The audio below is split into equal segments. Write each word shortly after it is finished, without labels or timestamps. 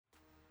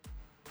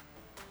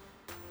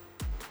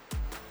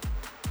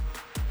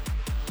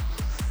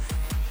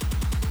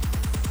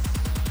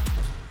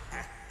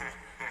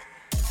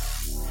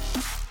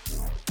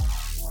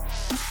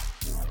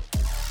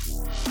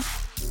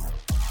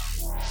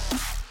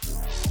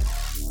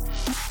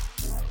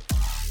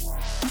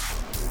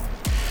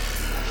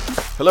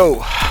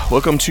Hello,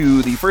 welcome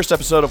to the first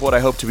episode of what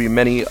I hope to be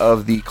many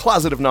of the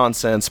Closet of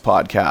Nonsense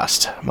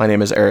podcast. My name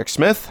is Eric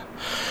Smith.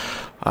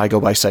 I go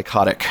by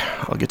Psychotic.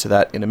 I'll get to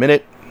that in a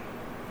minute,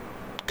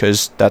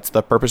 because that's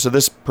the purpose of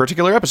this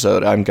particular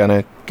episode. I'm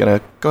gonna go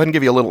ahead and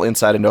give you a little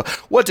insight into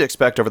what to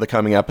expect over the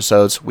coming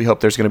episodes. We hope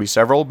there's gonna be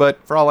several,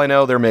 but for all I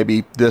know, there may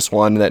be this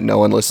one that no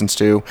one listens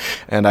to,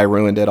 and I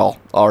ruined it all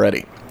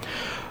already.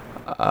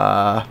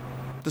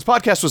 This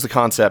podcast was the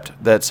concept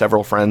that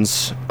several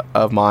friends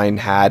of mine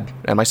had,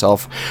 and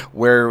myself,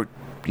 where,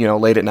 you know,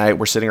 late at night,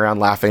 we're sitting around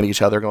laughing at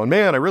each other, going,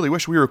 man, I really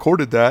wish we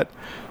recorded that.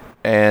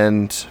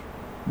 And,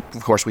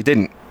 of course, we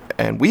didn't.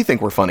 And we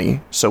think we're funny,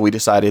 so we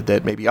decided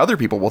that maybe other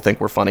people will think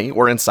we're funny,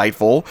 or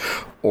insightful,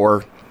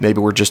 or maybe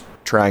we're just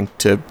trying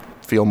to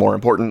feel more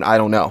important. I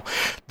don't know.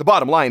 The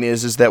bottom line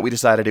is that we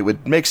decided it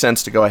would make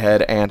sense to go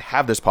ahead and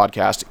have this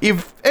podcast,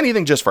 if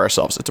anything, just for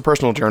ourselves. It's a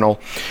personal journal.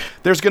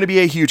 There's going to be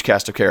a huge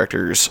cast of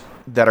characters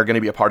that are going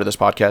to be a part of this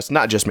podcast,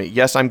 not just me.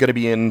 Yes, I'm going to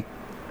be in,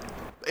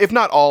 if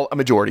not all, a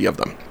majority of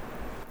them.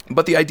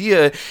 But the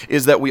idea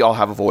is that we all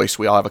have a voice,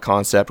 we all have a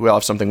concept, we all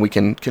have something we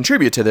can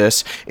contribute to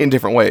this in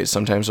different ways.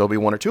 Sometimes there'll be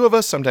one or two of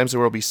us, sometimes there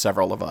will be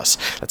several of us.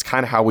 That's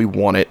kind of how we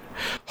want it.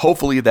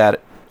 Hopefully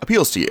that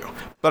appeals to you.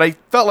 But I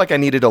felt like I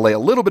needed to lay a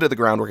little bit of the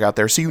groundwork out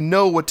there so you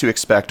know what to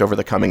expect over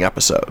the coming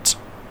episodes.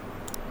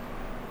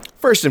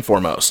 First and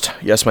foremost,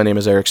 yes, my name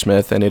is Eric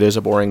Smith, and it is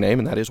a boring name,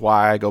 and that is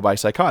why I go by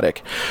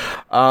Psychotic.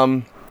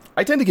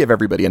 I tend to give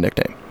everybody a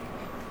nickname.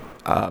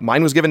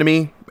 Mine was given to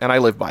me, and I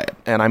live by it,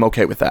 and I'm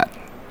okay with that.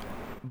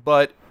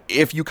 But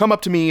if you come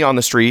up to me on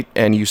the street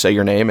and you say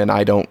your name and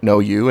I don't know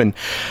you and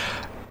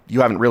you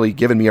haven't really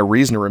given me a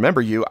reason to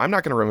remember you, I'm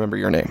not going to remember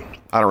your name.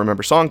 I don't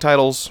remember song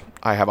titles.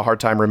 I have a hard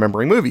time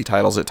remembering movie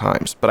titles at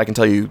times, but I can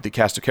tell you the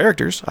cast of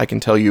characters. I can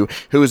tell you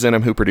who was in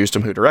them, who produced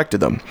them, who directed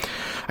them.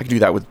 I can do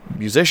that with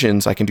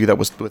musicians. I can do that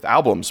with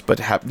albums,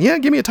 but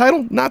give me a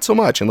title? Not so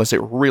much, unless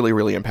it really,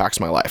 really impacts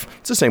my life.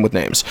 It's the same with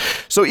names.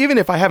 So even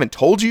if I haven't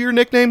told you your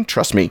nickname,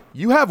 trust me,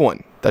 you have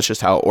one. That's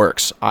just how it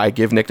works. I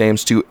give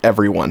nicknames to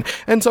everyone,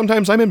 and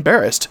sometimes I'm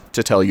embarrassed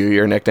to tell you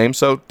your nickname,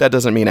 so that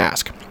doesn't mean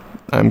ask.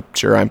 I'm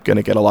sure I'm going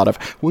to get a lot of,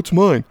 what's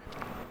mine?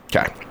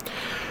 Okay.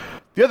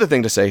 The other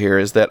thing to say here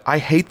is that I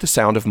hate the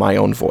sound of my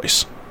own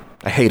voice.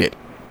 I hate it.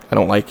 I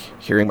don't like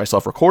hearing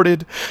myself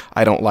recorded.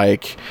 I don't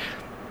like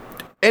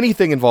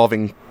anything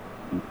involving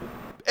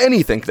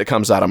anything that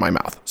comes out of my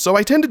mouth. So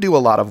I tend to do a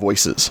lot of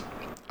voices.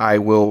 I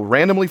will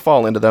randomly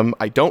fall into them.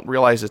 I don't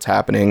realize it's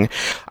happening.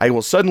 I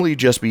will suddenly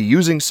just be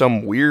using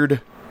some weird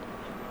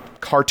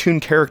cartoon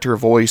character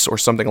voice or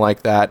something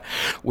like that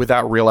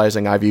without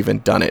realizing I've even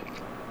done it.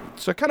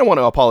 So I kind of want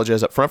to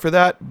apologize up front for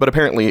that, but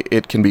apparently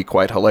it can be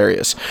quite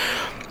hilarious.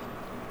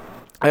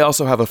 I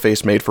also have a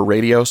face made for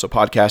radio, so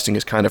podcasting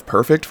is kind of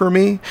perfect for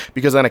me,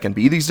 because then I can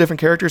be these different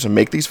characters and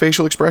make these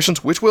facial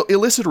expressions, which will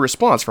elicit a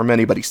response from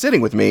anybody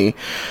sitting with me,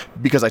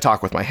 because I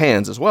talk with my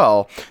hands as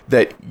well,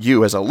 that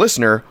you as a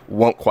listener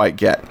won't quite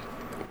get.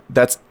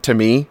 That's, to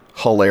me,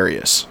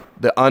 hilarious.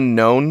 The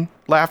unknown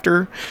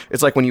laughter,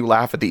 it's like when you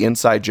laugh at the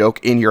inside joke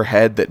in your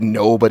head that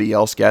nobody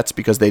else gets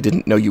because they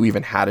didn't know you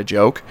even had a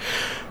joke.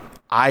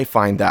 I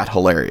find that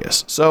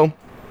hilarious. So,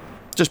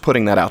 just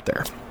putting that out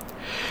there.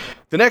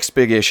 The next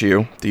big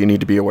issue that you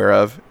need to be aware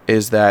of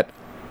is that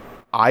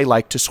I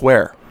like to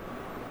swear.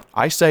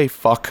 I say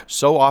fuck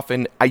so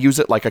often, I use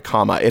it like a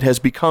comma. It has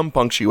become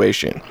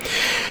punctuation.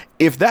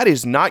 If that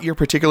is not your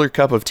particular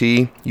cup of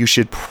tea, you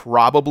should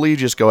probably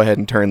just go ahead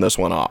and turn this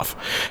one off,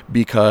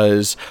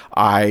 because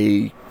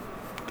I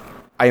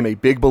am a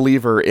big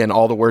believer in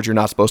all the words you're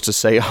not supposed to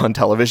say on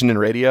television and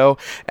radio,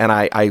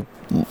 and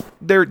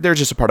they're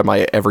just a part of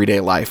my everyday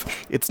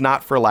life. It's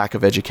not for lack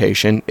of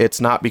education. It's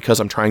not because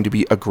I'm trying to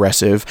be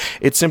aggressive.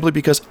 It's simply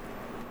because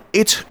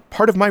it's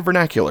part of my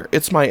vernacular.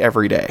 It's my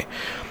everyday.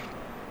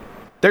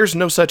 There's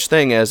no such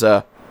thing as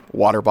a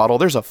water bottle.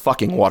 There's a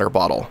fucking water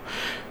bottle.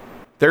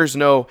 There's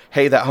no,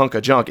 hey, that hunk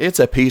of junk. It's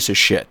a piece of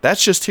shit.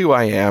 That's just who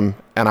I am,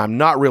 and I'm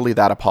not really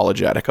that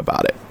apologetic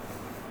about it.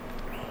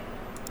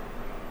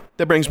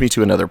 That brings me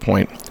to another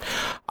point.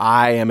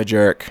 I am a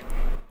jerk.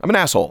 I'm an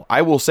asshole.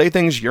 I will say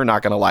things you're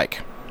not going to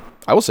like.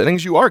 I will say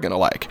things you are going to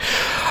like.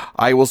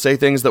 I will say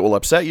things that will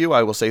upset you.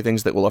 I will say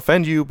things that will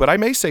offend you, but I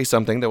may say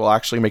something that will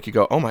actually make you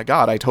go, oh my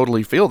God, I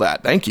totally feel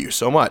that. Thank you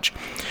so much.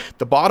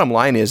 The bottom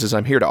line is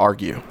I'm here to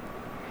argue.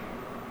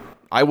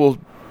 I will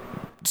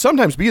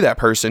sometimes be that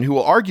person who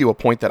will argue a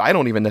point that I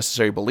don't even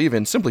necessarily believe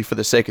in simply for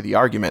the sake of the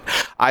argument.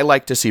 I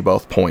like to see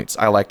both points.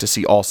 I like to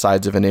see all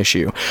sides of an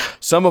issue.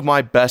 Some of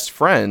my best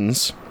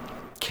friends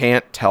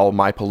can't tell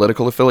my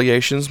political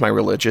affiliations, my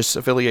religious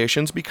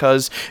affiliations,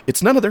 because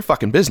it's none of their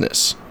fucking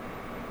business.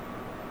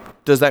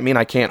 Does that mean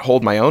I can't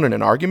hold my own in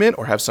an argument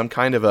or have some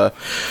kind of a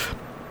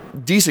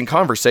decent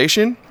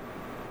conversation?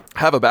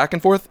 Have a back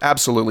and forth?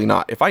 Absolutely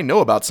not. If I know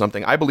about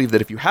something, I believe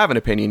that if you have an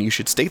opinion, you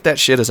should state that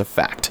shit as a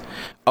fact.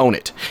 Own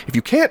it. If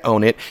you can't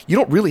own it, you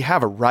don't really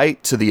have a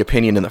right to the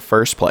opinion in the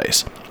first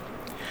place.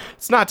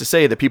 It's not to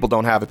say that people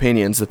don't have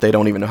opinions that they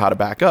don't even know how to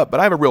back up, but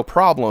I have a real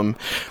problem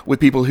with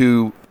people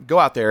who go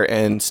out there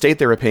and state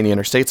their opinion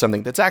or state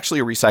something that's actually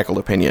a recycled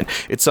opinion.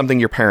 It's something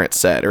your parents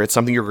said, or it's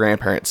something your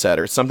grandparents said,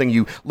 or it's something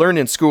you learned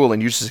in school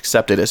and you just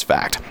accept it as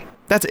fact.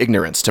 That's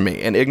ignorance to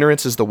me, and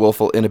ignorance is the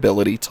willful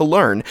inability to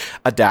learn,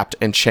 adapt,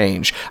 and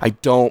change. I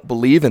don't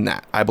believe in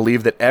that. I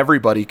believe that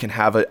everybody can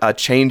have a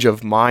change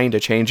of mind, a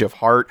change of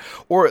heart,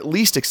 or at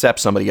least accept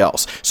somebody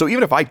else. So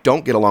even if I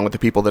don't get along with the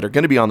people that are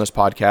going to be on this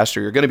podcast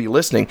or you're going to be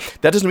listening,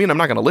 that doesn't mean I'm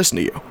not going to listen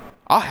to you.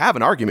 I'll have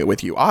an argument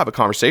with you. I'll have a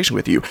conversation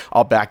with you.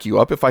 I'll back you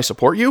up if I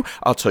support you.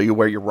 I'll tell you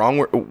where you're wrong,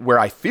 where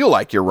I feel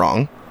like you're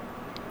wrong,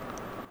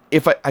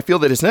 if I feel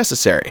that it's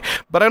necessary.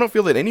 But I don't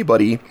feel that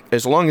anybody,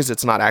 as long as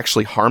it's not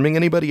actually harming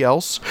anybody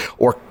else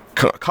or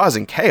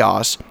causing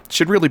chaos,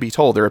 should really be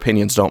told their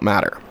opinions don't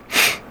matter.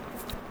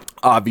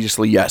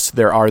 Obviously, yes,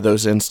 there are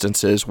those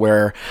instances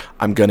where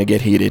I'm going to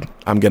get heated,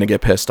 I'm going to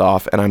get pissed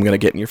off, and I'm going to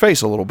get in your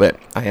face a little bit.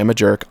 I am a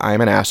jerk, I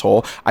am an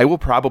asshole, I will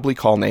probably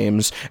call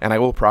names, and I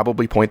will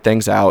probably point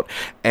things out,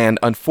 and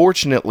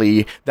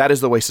unfortunately, that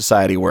is the way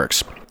society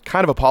works.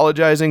 Kind of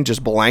apologizing,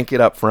 just blanket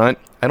up front.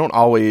 I don't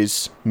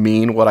always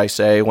mean what I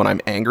say when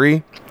I'm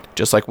angry,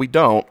 just like we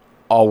don't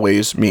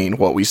always mean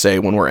what we say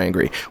when we're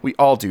angry. We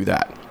all do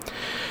that.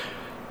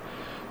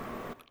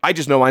 I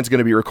just know mine's going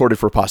to be recorded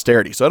for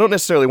posterity, so I don't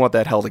necessarily want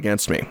that held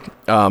against me.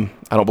 I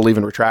don't believe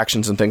in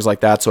retractions and things like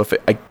that, so if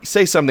I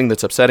say something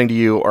that's upsetting to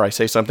you, or I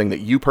say something that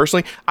you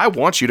personally, I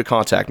want you to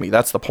contact me.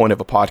 That's the point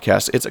of a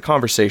podcast. It's a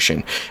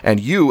conversation, and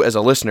you as a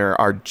listener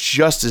are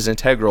just as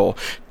integral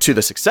to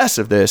the success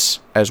of this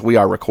as we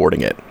are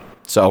recording it.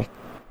 So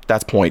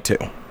that's point 2.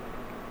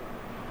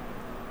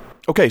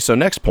 Okay, so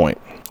next point.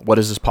 What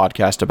is this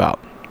podcast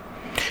about?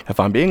 If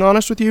I'm being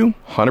honest with you,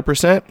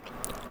 100%,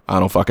 I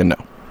don't fucking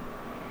know.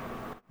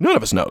 None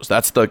of us knows.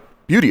 That's the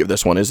beauty of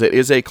this one, is it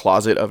is a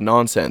closet of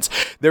nonsense.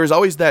 There's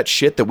always that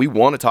shit that we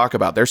want to talk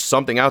about. There's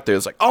something out there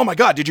that's like, oh my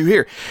God, did you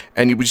hear?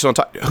 And we just don't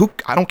talk.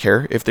 I don't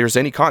care if there's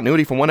any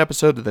continuity from one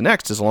episode to the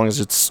next, as long as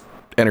it's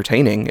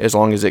entertaining, as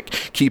long as it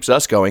keeps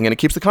us going and it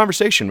keeps the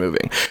conversation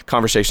moving.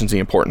 Conversation's the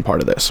important part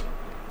of this.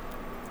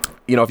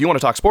 You know, if you want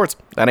to talk sports,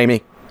 that ain't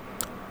me.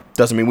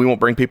 Doesn't mean we won't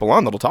bring people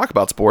on that'll talk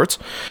about sports.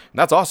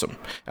 That's awesome.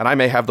 And I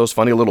may have those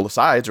funny little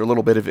asides or a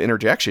little bit of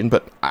interjection,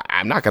 but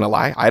I'm not going to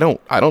lie. I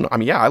don't. I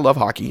mean, yeah, I love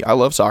hockey. I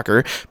love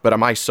soccer. But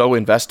am I so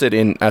invested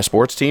in a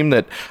sports team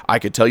that I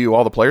could tell you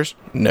all the players?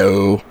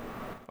 No.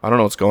 I don't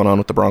know what's going on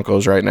with the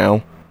Broncos right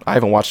now. I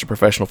haven't watched a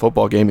professional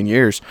football game in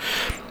years,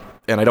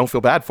 and I don't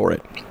feel bad for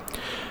it.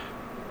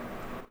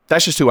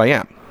 That's just who I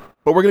am.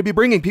 But we're going to be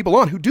bringing people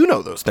on who do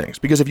know those things,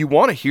 because if you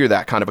want to hear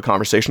that kind of a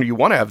conversation, or you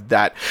want to have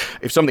that,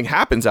 if something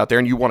happens out there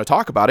and you want to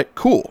talk about it,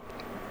 cool.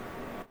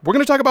 We're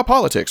going to talk about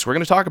politics. We're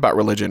going to talk about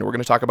religion. We're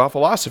going to talk about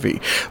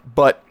philosophy.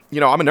 But, you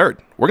know, I'm a nerd.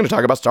 We're going to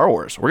talk about Star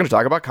Wars. We're going to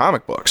talk about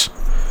comic books.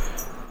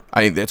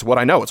 It's what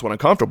I know. It's what I'm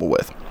comfortable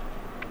with.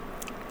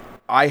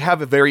 I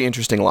have a very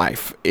interesting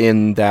life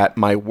in that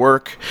my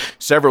work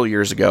several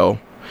years ago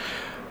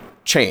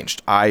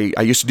changed. I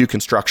used to do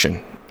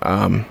construction.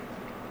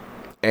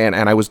 And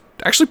I was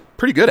actually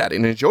pretty good at it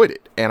and enjoyed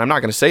it. And I'm not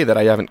going to say that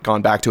I haven't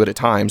gone back to it at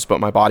times, but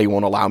my body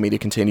won't allow me to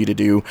continue to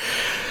do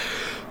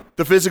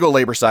the physical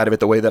labor side of it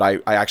the way that I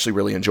actually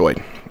really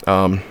enjoyed.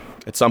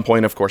 At some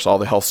point, of course, all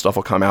the health stuff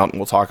will come out and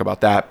we'll talk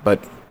about that.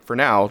 But for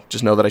now,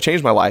 just know that I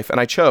changed my life,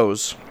 and I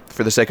chose,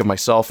 for the sake of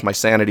myself, my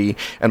sanity,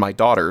 and my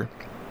daughter,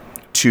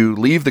 to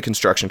leave the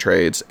construction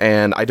trades,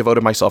 and I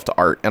devoted myself to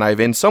art. And I've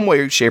in some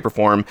way, shape, or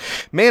form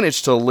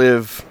managed to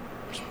live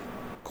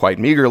quite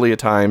meagerly at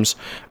times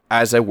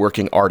as a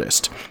working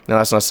artist. Now,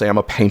 that's not to say I'm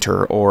a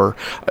painter or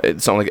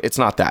it's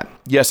not that.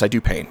 Yes, I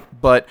do paint,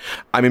 but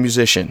I'm a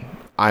musician.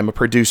 I'm a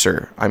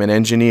producer. I'm an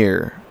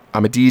engineer.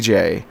 I'm a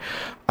DJ.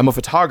 I'm a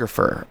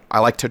photographer. I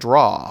like to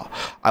draw.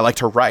 I like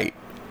to write.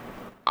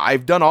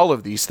 I've done all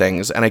of these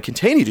things, and I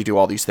continue to do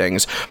all these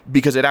things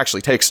because it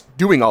actually takes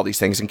doing all these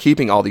things and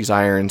keeping all these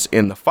irons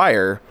in the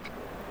fire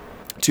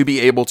to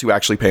be able to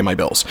actually pay my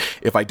bills.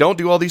 If I don't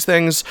do all these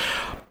things,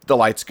 the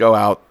lights go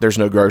out, there's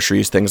no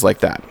groceries, things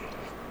like that.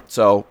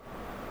 So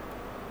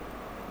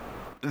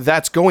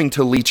that's going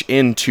to leach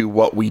into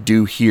what we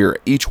do here.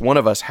 Each one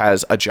of us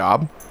has a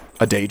job,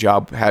 a day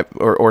job,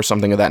 or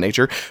something of that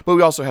nature, but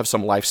we also have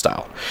some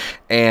lifestyle.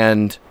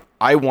 And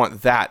I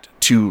want that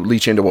to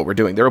leach into what we're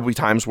doing. There will be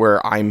times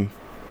where I'm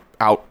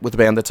out with a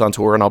band that's on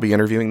tour and I'll be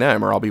interviewing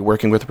them, or I'll be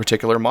working with a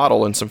particular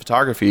model in some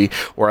photography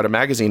or at a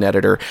magazine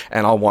editor,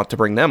 and I'll want to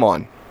bring them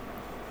on.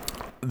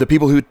 The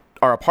people who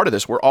are a part of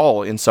this, we're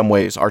all in some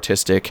ways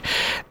artistic,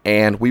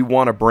 and we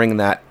want to bring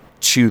that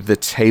to the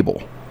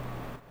table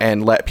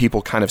and let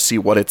people kind of see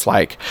what it's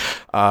like.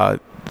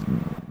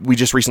 We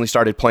just recently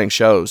started playing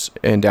shows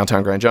in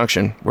downtown Grand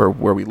Junction where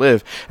we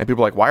live, and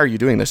people are like, why are you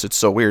doing this? It's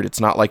so weird. It's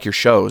not like your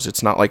shows.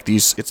 It's not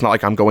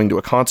like I'm going to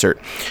a concert.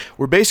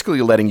 We're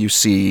basically letting you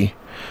see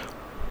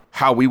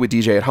how we would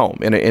DJ at home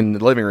in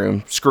the living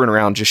room, screwing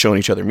around, just showing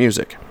each other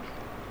music.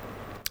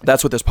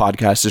 That's what this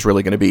podcast is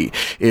really going to be,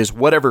 is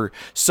whatever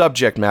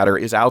subject matter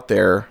is out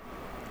there,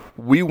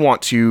 we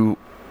want to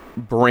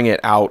bring it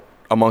out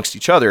amongst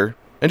each other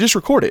and just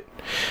record it.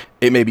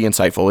 It may be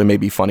insightful, it may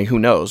be funny, who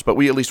knows, but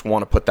we at least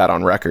want to put that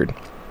on record.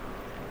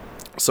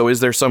 So is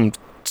there some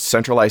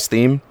centralized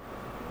theme?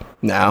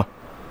 No.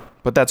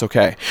 But that's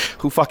okay.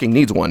 Who fucking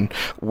needs one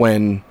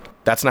when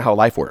that's not how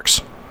life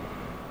works?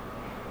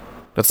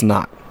 That's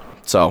not.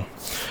 So,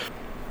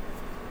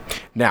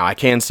 now I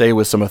can say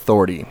with some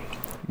authority,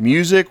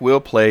 music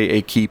will play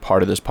a key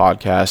part of this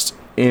podcast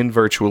in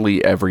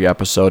virtually every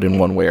episode in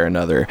one way or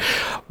another.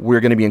 We're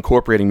going to be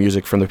incorporating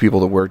music from the people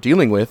that we're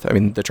dealing with. I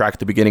mean, the track at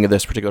the beginning of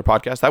this particular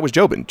podcast, that was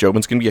Joben.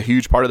 Joben's going to be a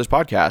huge part of this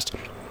podcast.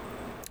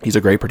 He's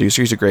a great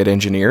producer. He's a great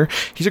engineer.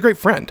 He's a great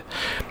friend.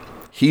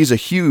 He's a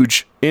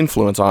huge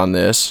influence on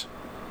this.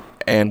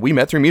 And we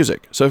met through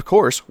music. So, of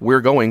course,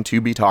 we're going to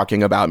be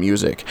talking about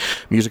music.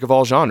 Music of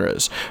all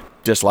genres.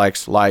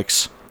 Dislikes,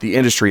 likes, the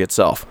industry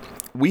itself.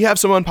 We have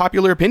some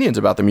unpopular opinions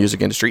about the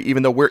music industry,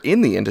 even though we're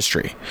in the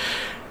industry.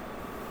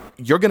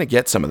 You're going to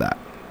get some of that.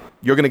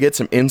 You're going to get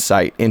some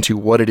insight into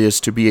what it is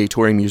to be a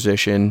touring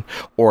musician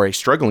or a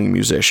struggling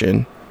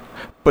musician.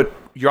 But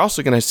you're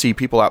also going to see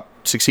people out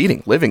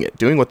succeeding, living it,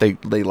 doing what they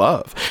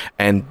love.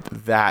 And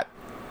that,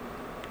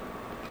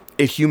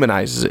 it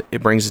humanizes it.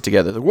 It brings it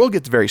together. The world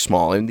gets very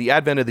small, and the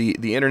advent of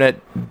the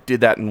internet did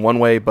that in one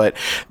way, but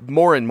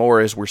more and more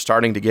as we're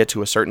starting to get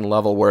to a certain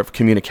level where of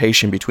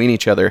communication between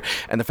each other,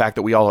 and the fact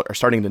that we all are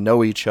starting to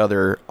know each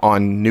other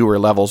on newer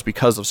levels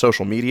because of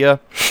social media,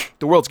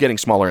 the world's getting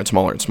smaller and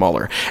smaller and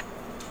smaller.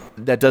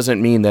 That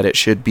doesn't mean that it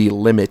should be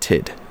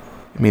limited.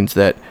 It means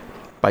that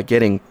by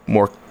getting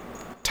more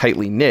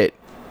tightly knit,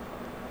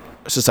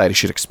 society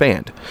should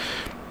expand.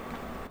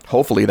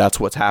 Hopefully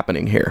that's what's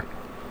happening here.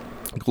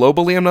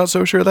 Globally, I'm not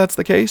so sure that's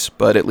the case,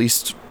 but at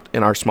least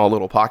in our small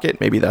little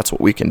pocket, maybe that's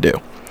what we can do.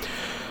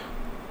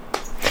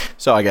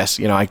 So I guess,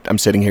 I'm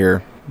sitting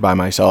here by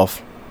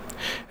myself,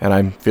 and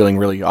I'm feeling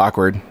really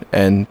awkward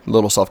and a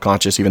little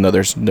self-conscious, even though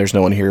there's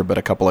no one here but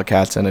a couple of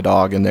cats and a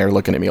dog, and they're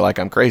looking at me like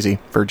I'm crazy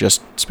for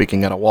just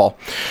speaking at a wall.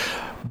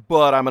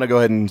 But I'm going to go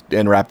ahead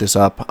and wrap this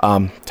up.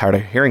 I'm tired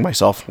of hearing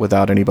myself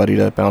without anybody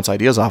to bounce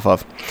ideas off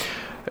of,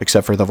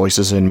 except for the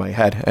voices in my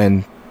head,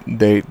 and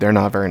they're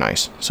not very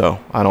nice, so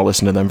I don't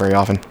listen to them very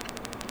often.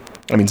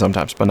 I mean,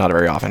 sometimes, but not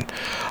very often.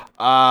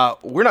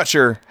 We're not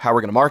sure how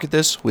we're going to market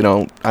this.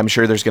 I'm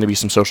sure there's going to be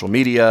some social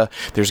media.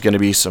 There's going to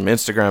be some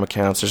Instagram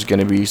accounts. There's going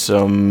to be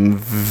some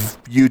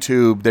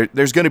YouTube.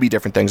 There's going to be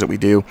different things that we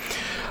do.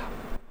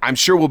 I'm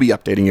sure we'll be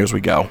updating you as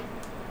we go.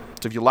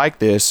 So if you like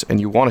this and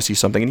you want to see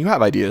something and you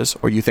have ideas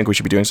or you think we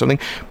should be doing something,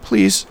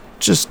 please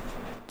just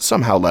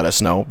somehow let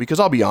us know, because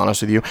I'll be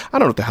honest with you, I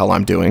don't know what the hell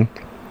I'm doing.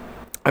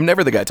 I'm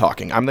never the guy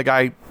talking. I'm the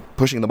guy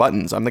pushing the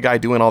buttons. I'm the guy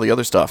doing all the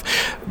other stuff.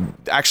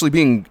 Actually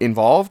being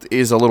involved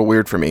is a little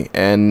weird for me.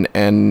 And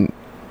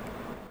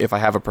if I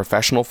have a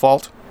professional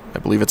fault, I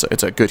believe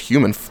it's a good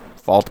human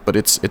fault, but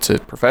it's a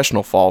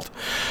professional fault.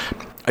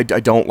 I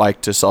don't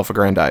like to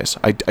self-aggrandize.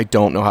 I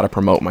don't know how to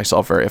promote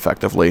myself very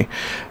effectively.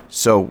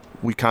 So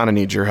we kind of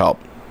need your help,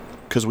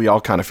 because we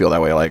all kind of feel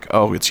that way. Like,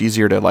 oh, it's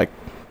easier to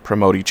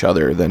promote each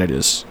other than it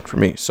is for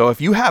me. So if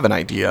you have an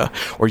idea,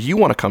 or you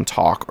want to come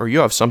talk, or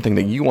you have something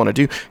that you want to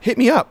do, hit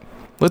me up.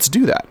 Let's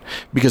do that,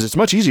 because it's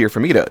much easier for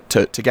me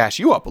to gas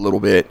you up a little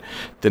bit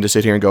than to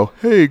sit here and go,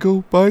 hey,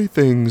 go buy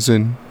things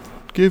and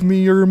give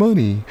me your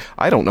money.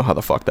 I don't know how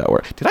the fuck that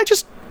works.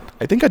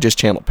 I think I just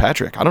channeled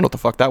Patrick. I don't know what the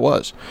fuck that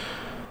was.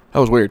 That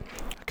was weird.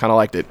 I kind of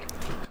liked it.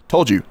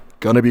 Told you,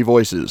 gonna be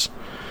voices.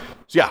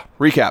 So yeah,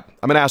 recap.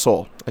 I'm an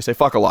asshole. I say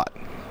fuck a lot.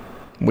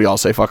 We all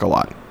say fuck a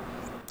lot.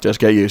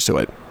 Just get used to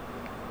it.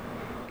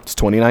 It's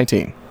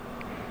 2019.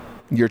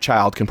 Your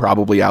child can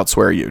probably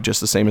outswear you,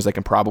 just the same as they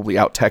can probably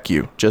out-tech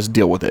you. Just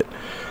deal with it.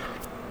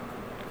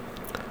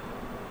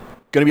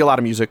 Gonna be a lot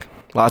of music,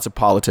 lots of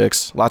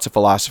politics, lots of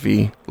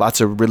philosophy,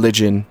 lots of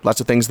religion, lots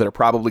of things that are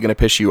probably gonna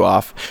piss you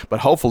off,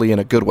 but hopefully in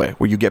a good way,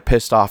 where you get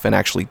pissed off and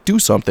actually do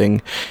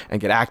something and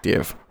get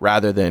active,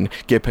 rather than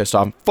get pissed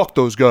off and fuck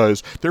those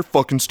guys, they're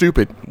fucking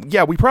stupid.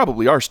 Yeah, we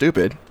probably are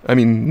stupid. I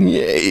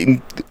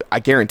mean, I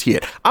guarantee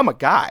it. I'm a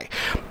guy.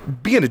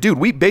 Being a dude,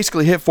 we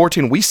basically hit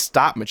 14, we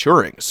stop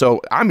maturing.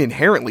 So I'm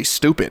inherently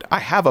stupid. I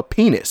have a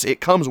penis.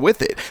 It comes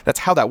with it. That's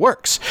how that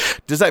works.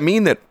 Does that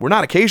mean that we're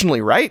not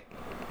occasionally right?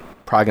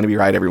 Probably going to be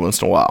right every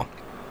once in a while.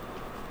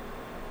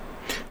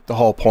 The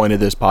whole point of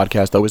this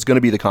podcast, though, is going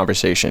to be the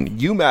conversation.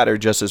 You matter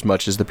just as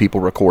much as the people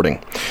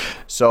recording.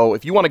 So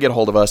if you want to get a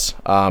hold of us,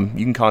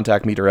 you can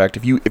contact me direct.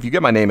 If you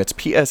get my name, it's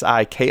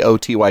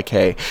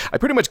PSIKOTYK. I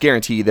pretty much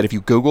guarantee that if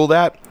you Google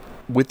that,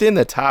 within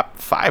the top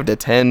 5 to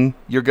 10,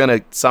 you're going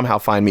to somehow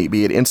find me,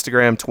 be it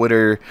Instagram,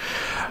 Twitter,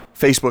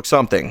 Facebook,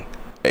 something.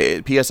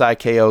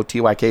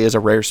 PSIKOTYK is a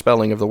rare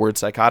spelling of the word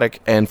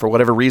psychotic, and for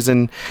whatever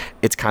reason,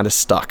 it's kind of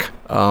stuck.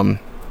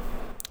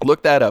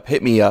 Look that up.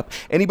 Hit me up.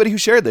 Anybody who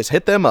shared this,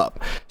 hit them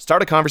up.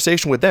 Start a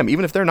conversation with them.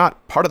 Even if they're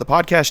not part of the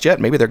podcast yet,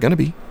 maybe they're going to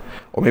be.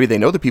 Or maybe they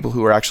know the people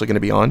who are actually going to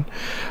be on.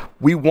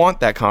 We want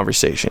that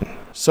conversation.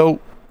 So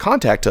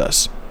contact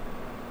us.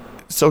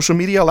 Social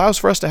media allows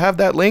for us to have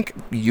that link.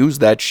 Use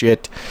that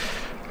shit.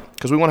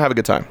 Because we want to have a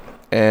good time.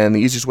 And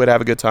the easiest way to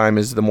have a good time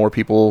is the more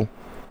people,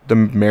 the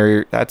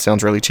merrier. That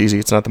sounds really cheesy.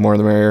 It's not the more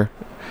the merrier.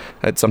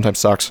 It sometimes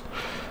sucks.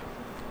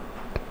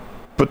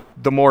 But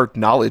the more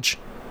knowledge,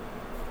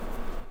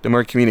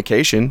 more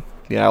communication.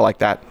 Yeah, I like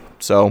that.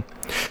 So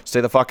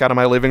stay the fuck out of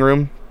my living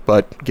room,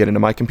 but get into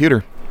my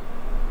computer.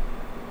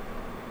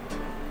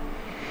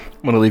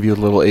 I'm going to leave you with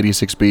a little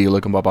 86B.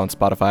 Look him up on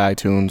Spotify,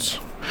 iTunes.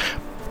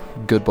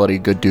 Good buddy,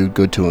 good dude,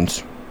 good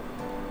tunes.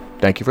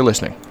 Thank you for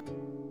listening.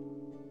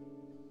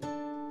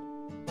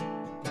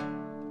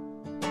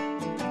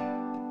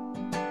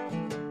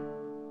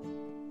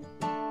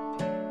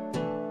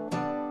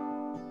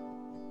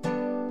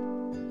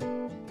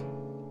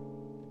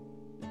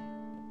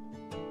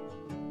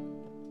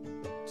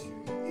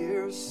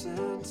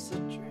 Since a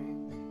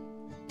drink,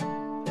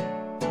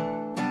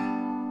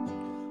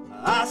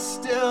 I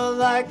still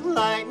like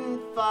lighting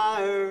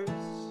fires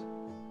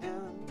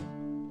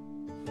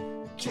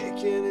and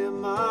kicking in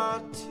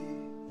my teeth.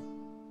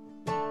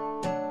 I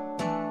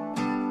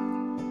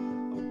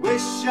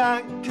wish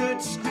I could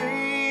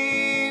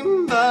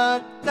scream,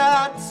 but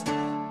that's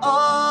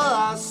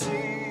all I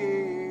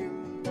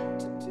seem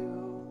to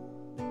do.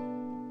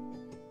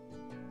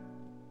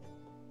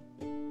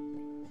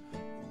 And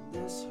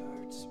this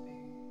hurts me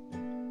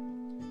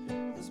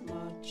as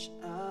much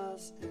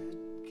as it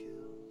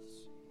kills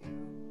you.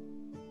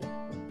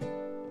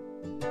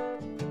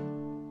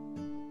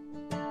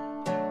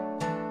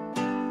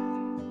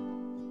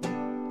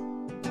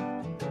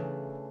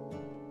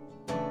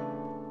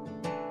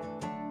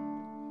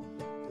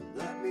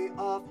 Let me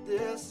off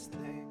this thing.